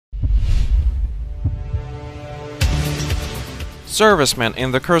Servicemen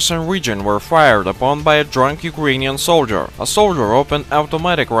in the Kherson region were fired upon by a drunk Ukrainian soldier. A soldier opened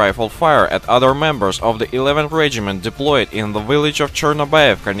automatic rifle fire at other members of the 11th Regiment deployed in the village of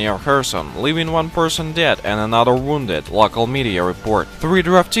Chernobyevka near Kherson, leaving one person dead and another wounded, local media report. 3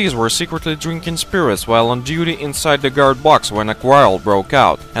 draftees were secretly drinking spirits while on duty inside the guard box when a quarrel broke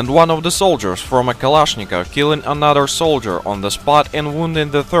out, and one of the soldiers from a Kalashnikov killing another soldier on the spot and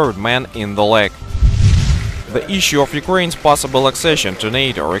wounding the third man in the leg. The issue of Ukraine's possible accession to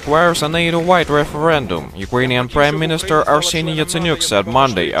NATO requires a NATO-wide referendum, Ukrainian Prime Minister Arseniy Yatsenyuk said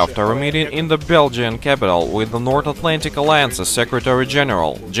Monday after a meeting in the Belgian capital with the North Atlantic Alliance's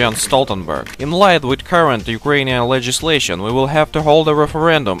Secretary-General, Jens Stoltenberg. In line with current Ukrainian legislation, we will have to hold a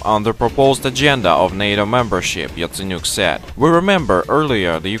referendum on the proposed agenda of NATO membership, Yatsenyuk said. We remember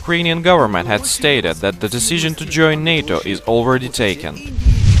earlier the Ukrainian government had stated that the decision to join NATO is already taken.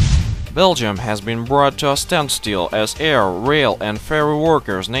 Belgium has been brought to a standstill as air, rail and ferry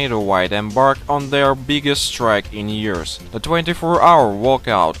workers NATO-wide embark on their biggest strike in years. The 24-hour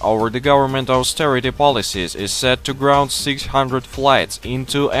walkout over the government austerity policies is set to ground 600 flights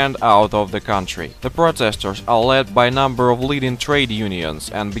into and out of the country. The protesters are led by a number of leading trade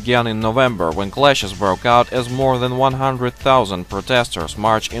unions and began in November when clashes broke out as more than 100,000 protesters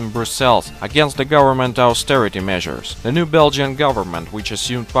marched in Brussels against the government austerity measures. The new Belgian government, which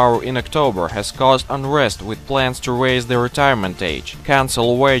assumed power in October, has caused unrest with plans to raise the retirement age,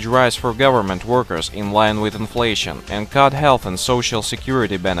 cancel wage rise for government workers in line with inflation, and cut health and social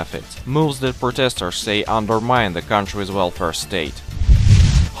security benefits, moves that protesters say undermine the country's welfare state.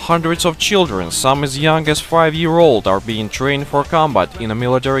 Hundreds of children, some as young as 5-year-old, are being trained for combat in a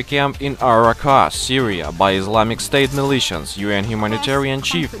military camp in Raqqa, Syria, by Islamic State militias, UN humanitarian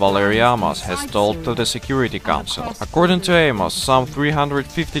chief Valery Amos has told to the Security Council. According to Amos, some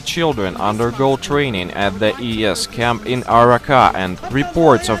 350 children undergo training at the IS camp in Raqqa, and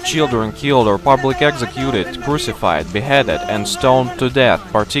reports of children killed or publicly executed, crucified, beheaded and stoned to death,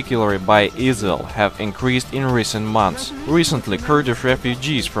 particularly by ISIL, have increased in recent months. Recently, Kurdish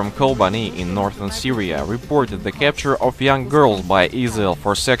refugees from Kobani in northern Syria reported the capture of young girls by ISIL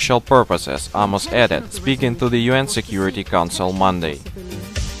for sexual purposes, Amos added, speaking to the UN Security Council Monday.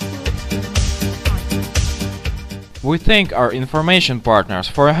 We thank our information partners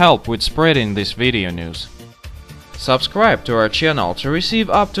for help with spreading this video news. Subscribe to our channel to receive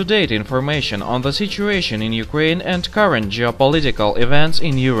up-to-date information on the situation in Ukraine and current geopolitical events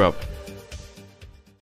in Europe.